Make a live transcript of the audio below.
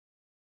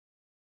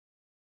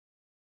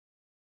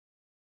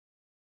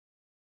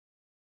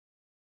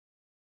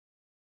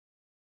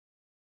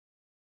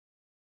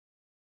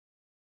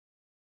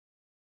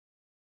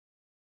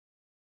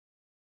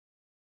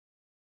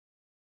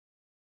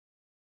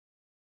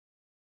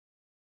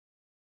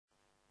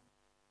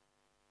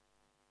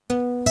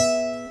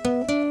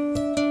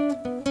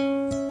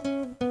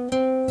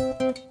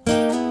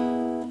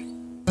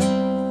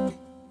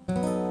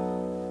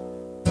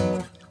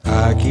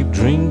keep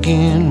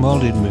drinking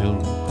malted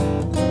milk,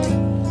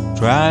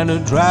 trying to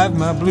drive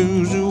my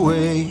blues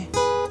away.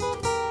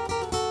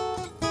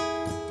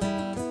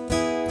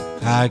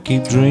 I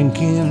keep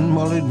drinking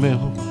malted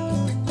milk,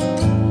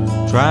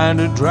 trying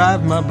to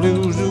drive my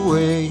blues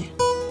away.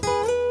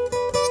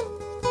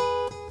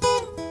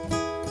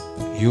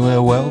 You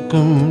are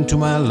welcome to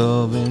my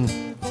loving,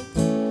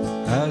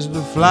 as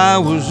the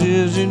flowers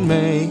is in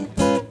May.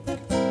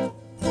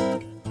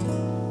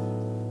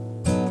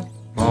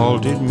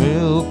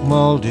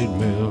 Malted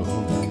milk,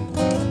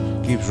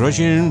 keeps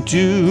rushing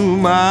to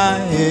my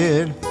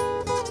head.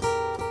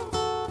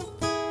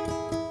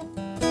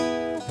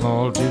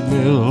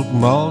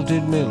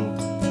 Malted milk,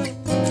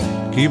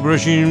 keep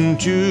rushing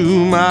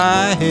to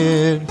my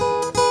head.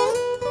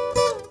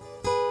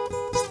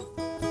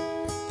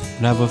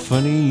 And I have a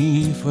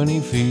funny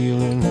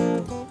feeling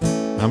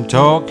I'm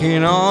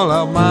talking all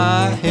out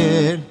my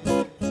head.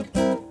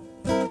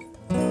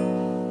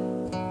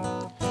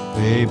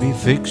 Baby,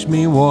 fix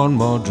me one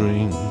more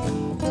drink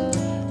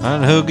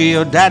and hug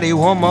your daddy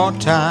one more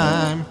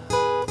time.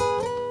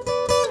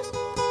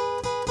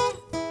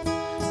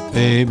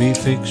 Baby,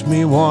 fix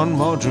me one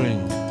more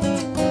drink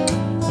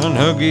and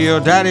hug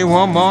your daddy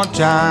one more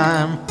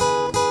time.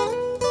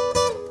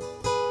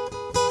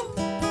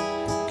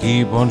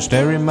 Keep on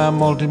staring my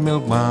malted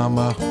milk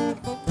mama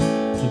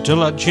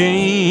until I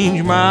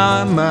change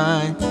my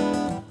mind.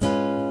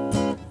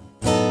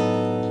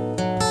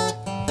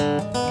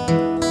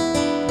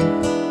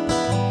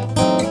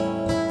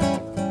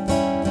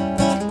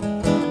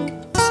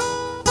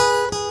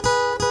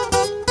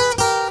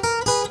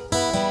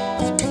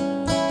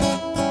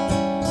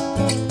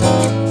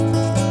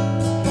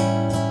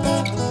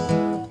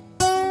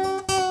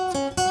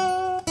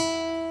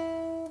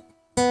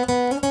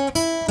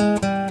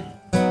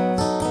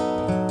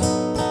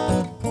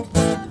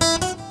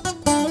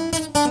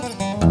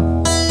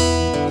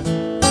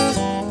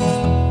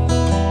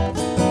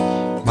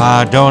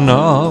 My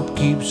doorknob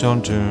keeps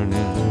on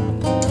turning,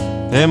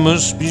 there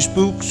must be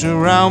spooks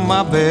around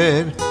my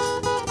bed.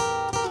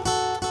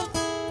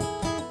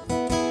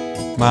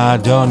 My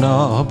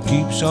doorknob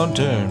keeps on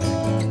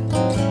turning,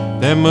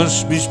 there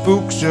must be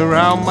spooks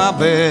around my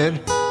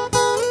bed.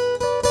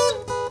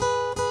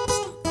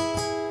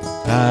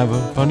 I have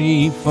a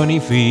funny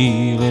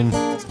feeling,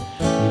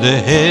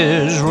 the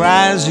hair's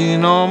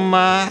rising on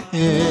my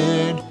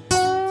head.